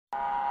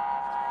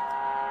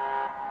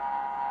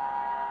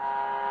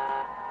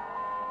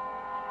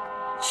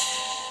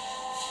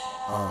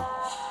Light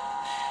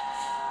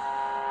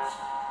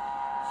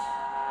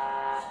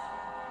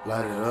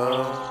it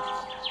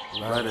up,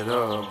 light it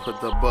up. Put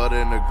the butter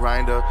in the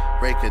grinder,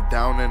 break it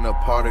down into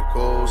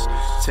particles.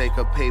 Take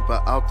a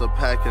paper out the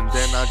pack and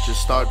then I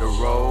just start to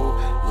roll.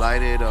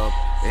 Light it up,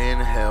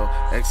 inhale,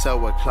 exhale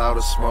with cloud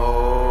of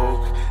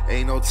smoke.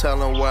 Ain't no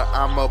telling where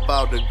I'm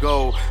about to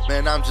go.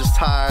 Man, I'm just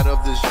tired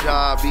of this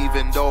job,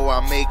 even though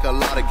I make a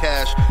lot of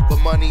cash. But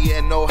money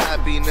and no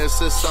happiness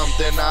is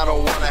something I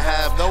don't wanna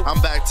have. Nope. I'm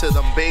back to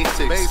them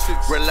basics.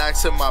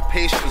 Relaxing my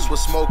patience with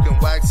smoking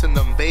wax and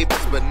them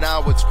vapors. But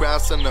now it's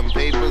grass and them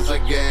vapors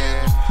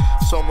again.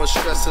 So much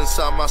stress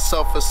inside my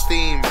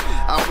self-esteem.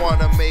 I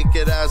wanna make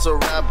it as a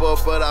rapper,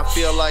 but I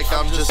feel like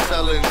I'm just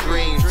telling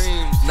dreams.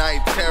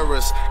 Night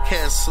terrors,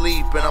 can't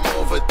sleep and I'm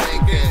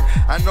overthinking.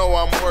 I know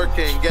I'm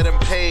working, getting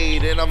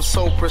paid, and I'm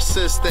so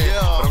persistent.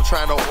 But I'm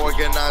trying to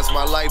organize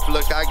my life,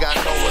 look, I got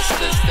no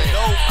assistant.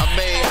 I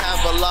may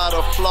have a lot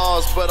of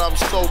flaws, but I'm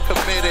so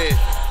committed.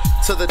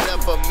 To the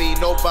depth of me,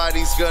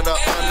 nobody's gonna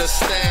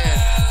understand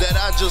that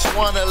I just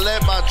wanna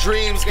let my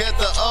dreams get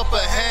the upper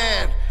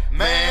hand.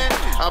 Man,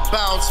 I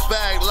bounce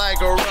back like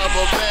a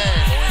rubber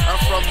band.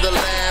 I'm from the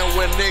land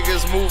where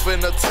niggas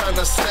moving a ton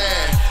of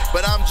sand.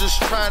 But I'm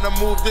just trying to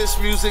move this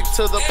music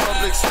to the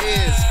public's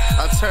ears.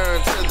 I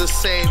turn to the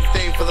same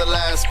thing for the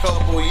last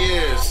couple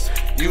years.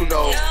 You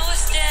know. No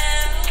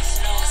stems,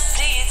 no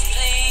seeds,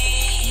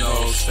 please.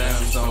 No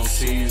stems, no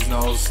seeds,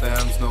 no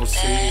stems, no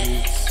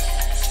seeds.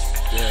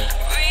 Yeah.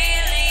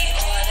 Really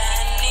all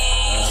I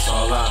need. That's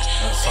all I,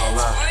 that's all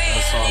I,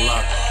 that's all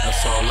I,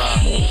 that's all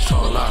I, that's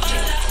all I.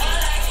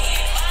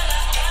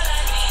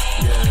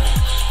 Yeah.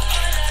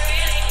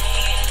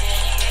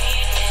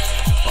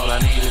 All I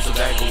need is a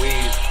bag of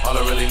weed. All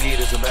I really need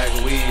is a bag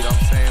of weed. I'm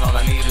saying all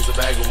I need is a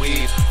bag of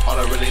weed. All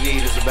I really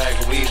need is a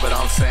bag of weed. But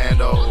I'm saying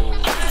though.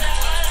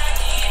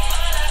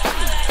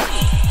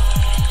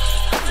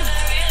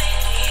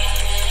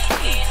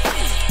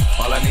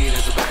 All I need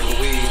is a bag of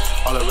weed.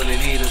 All I really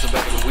need is a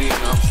bag of weed.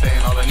 I'm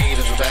saying all I need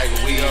is a bag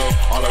of weed.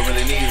 All I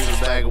really need is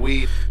a bag of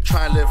weed.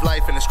 Try and live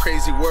life in this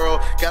crazy world.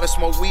 Gotta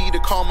smoke weed to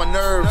calm my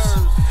nerves.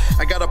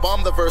 I gotta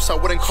bomb the verse. I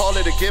wouldn't call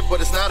it a gift,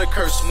 but it's not a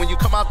curse. When you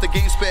come out the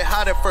gate, spit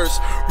hot at first.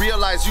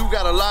 Realize you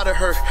got a lot of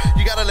hurt.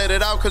 You gotta let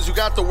it out cause you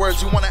got the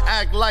words. You wanna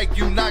act like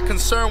you not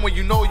concerned when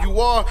you know you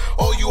are.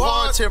 Oh, you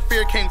hard till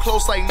fear came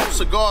close like no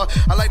cigar.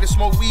 I like to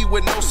smoke weed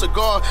with no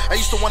cigar. I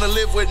used to wanna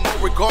live with no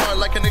regard.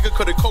 Like a nigga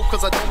could've cope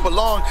cause I don't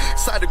belong.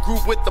 Side the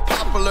group with the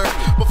popular.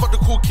 But for the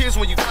cool kids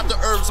when you got the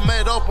herbs.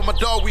 Met up with my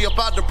dog, we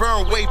about to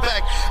burn way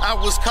back. I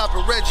was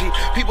copping Reggie.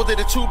 People did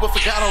it too but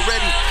forgot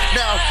already.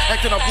 Now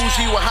acting on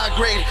bougie with high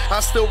grade. I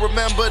still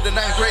remember the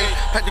 9th grade.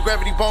 Packed the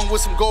gravity bong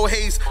with some gold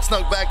haze.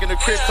 Snuck back in the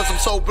crib cause I'm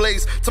so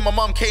blazed. Till my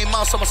mom came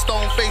out, saw my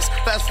stone face.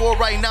 Fast forward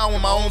right now in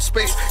my own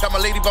space. Got my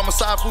lady by my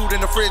side, food in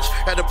the fridge.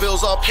 Got the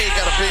bills all paid,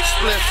 got a big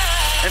split.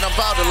 And I'm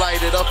about to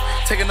light it up.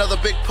 Take another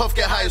big puff,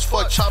 get high as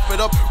fuck. Chop it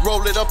up,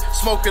 roll it up,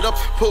 smoke it up.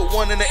 Put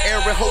one in the air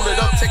and hold it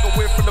up. Take a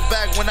whiff from the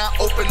bag when I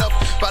open up.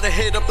 About to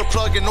hit up the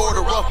plug and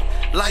order up.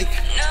 Like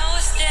no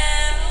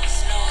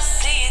stems, no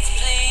seeds,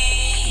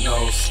 please.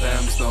 No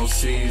stems, no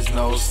seeds,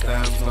 no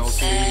stems, no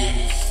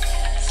seeds.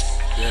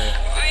 Yeah.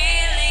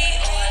 Really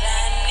all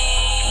I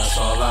need. That's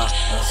all I,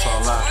 that's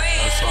all I,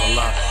 that's all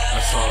I,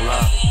 that's all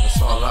I,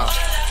 that's all I.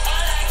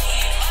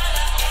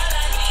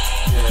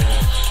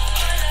 Yeah.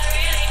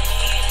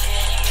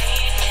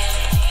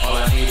 All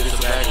I need is a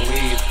bag of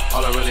weed.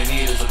 All I really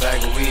need is a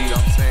bag of weed.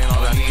 I'm saying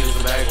all I need is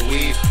a bag of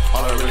weed.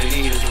 All I really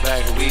need is a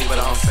bag of weed. But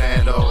I'm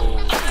saying though.